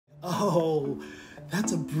Oh,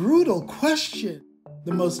 that's a brutal question.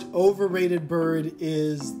 The most overrated bird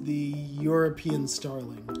is the European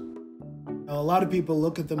starling. A lot of people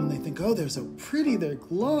look at them and they think, oh, they're so pretty, they're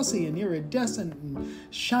glossy and iridescent and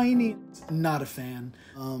shiny. Not a fan.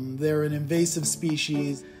 They're an invasive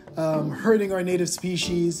species. Hurting our native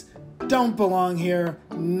species. Don't belong here.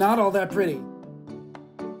 Not all that pretty.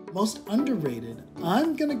 Most underrated,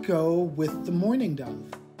 I'm gonna go with the mourning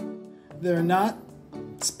dove. They're not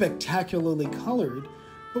spectacularly colored,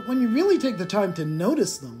 but when you really take the time to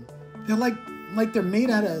notice them, they're like they're made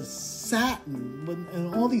out of satin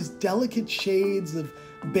and all these delicate shades of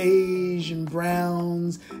beige and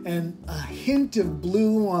browns and a hint of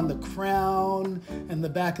blue on the crown and the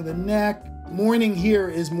back of the neck. Mourning here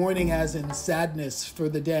is mourning as in sadness for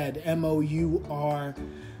the dead, mourning,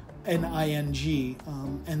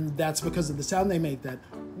 and that's because of the sound they make, that.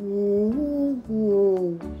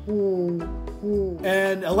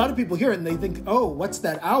 And a lot of people hear it and they think, oh, what's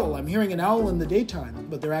that owl? I'm hearing an owl in the daytime,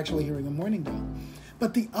 but they're actually hearing a mourning dove.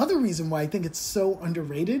 But the other reason why I think it's so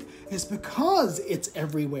underrated is because it's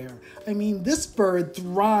everywhere. I mean, this bird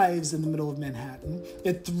thrives in the middle of Manhattan.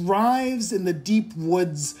 It thrives in the deep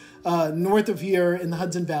woods north of here in the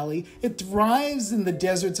Hudson Valley. It thrives in the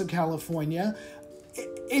deserts of California.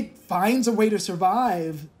 It finds a way to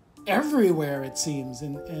survive everywhere, it seems.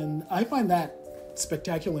 And I find that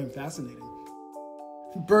spectacular and fascinating.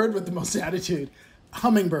 Bird with the most attitude,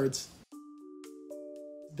 hummingbirds.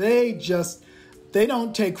 They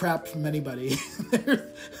don't take crap from anybody.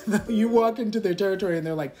 You walk into their territory and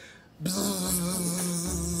they're like,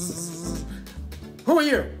 who are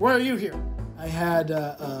you? Why are you here? I had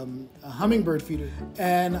a hummingbird feeder,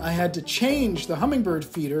 and I had to change the hummingbird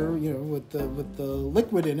feeder, with the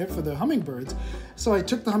liquid in it for the hummingbirds. So I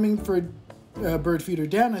took the hummingbird bird feeder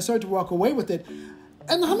down, and I started to walk away with it.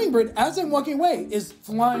 And the hummingbird, as I'm walking away, is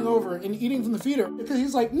flying over and eating from the feeder, because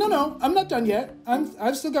he's like, no, I'm not done yet.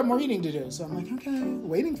 I've still got more eating to do. So I'm like, okay,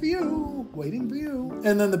 waiting for you.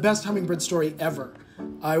 And then the best hummingbird story ever.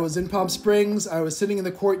 I was in Palm Springs. I was sitting in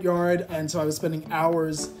the courtyard, and so I was spending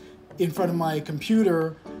hours in front of my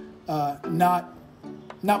computer, not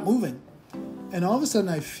moving. And all of a sudden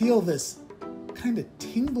I feel this kind of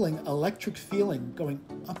tingling electric feeling going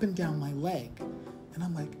up and down my leg. And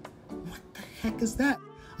I'm like, what the heck is that?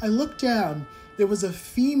 I looked down. There was a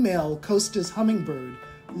female Costas hummingbird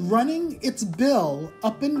running its bill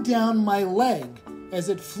up and down my leg as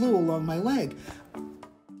it flew along my leg.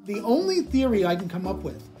 The only theory I can come up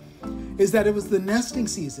with is that it was the nesting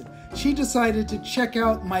season. She decided to check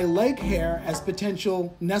out my leg hair as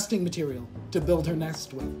potential nesting material to build her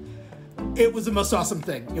nest with. It was the most awesome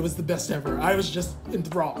thing. It was the best ever. I was just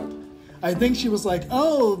enthralled. I think she was like,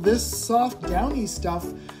 oh, this soft downy stuff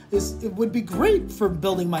it would be great for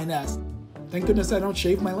building my nest. Thank goodness I don't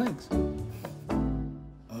shave my legs.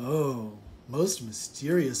 Oh, most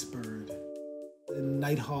mysterious bird.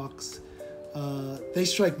 Nighthawks. They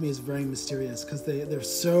strike me as very mysterious because they're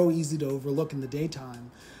so easy to overlook in the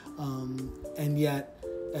daytime. And yet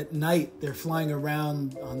at night they're flying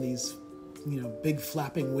around on these, big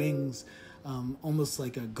flapping wings, almost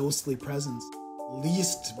like a ghostly presence.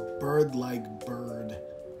 Least bird-like bird.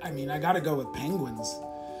 I mean, I gotta go with penguins.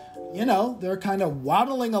 They're kind of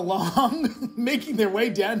waddling along, making their way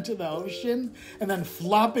down to the ocean, and then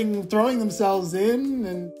flopping, throwing themselves in,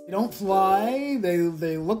 and they don't fly.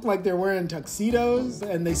 They look like they're wearing tuxedos,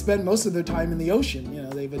 and they spend most of their time in the ocean.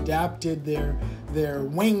 They've adapted their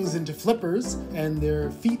wings into flippers and their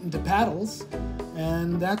feet into paddles,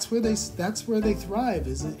 and that's where they thrive,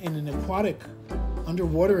 is in an aquatic,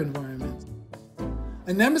 underwater environment.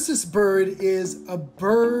 A nemesis bird is a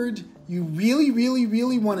bird you really, really,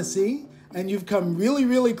 really want to see, and you've come really,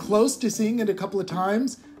 really close to seeing it a couple of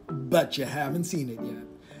times, but you haven't seen it yet.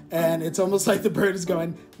 And it's almost like the bird is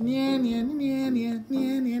going, nya, nya, nya, nya,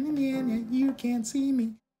 nya, nya, nya, nya, you can't see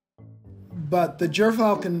me. But the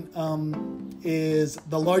gerfalcon is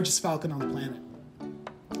the largest falcon on the planet.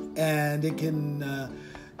 And it can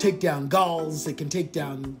take down gulls, it can take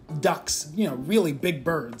down ducks, really big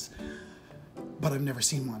birds. But I've never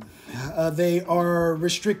seen one. They are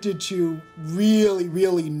restricted to really,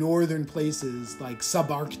 really northern places, like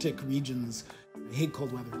subarctic regions. I hate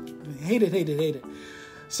cold weather. Hate it.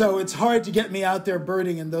 So it's hard to get me out there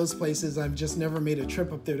birding in those places. I've just never made a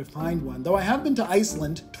trip up there to find one. Though I have been to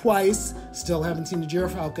Iceland twice, still haven't seen a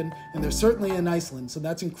gerfalcon, and they're certainly in Iceland, so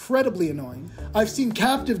that's incredibly annoying. I've seen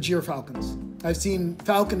captive gerfalcons. I've seen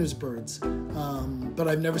falconers' birds, but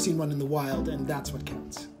I've never seen one in the wild, and that's what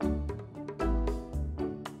counts.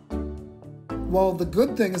 Well, the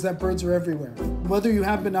good thing is that birds are everywhere. Whether you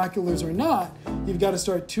have binoculars or not, you've got to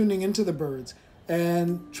start tuning into the birds.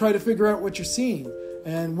 and try to figure out what you're seeing.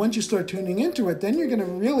 And once you start tuning into it, then you're going to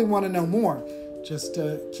really want to know more. Just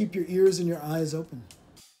keep your ears and your eyes open.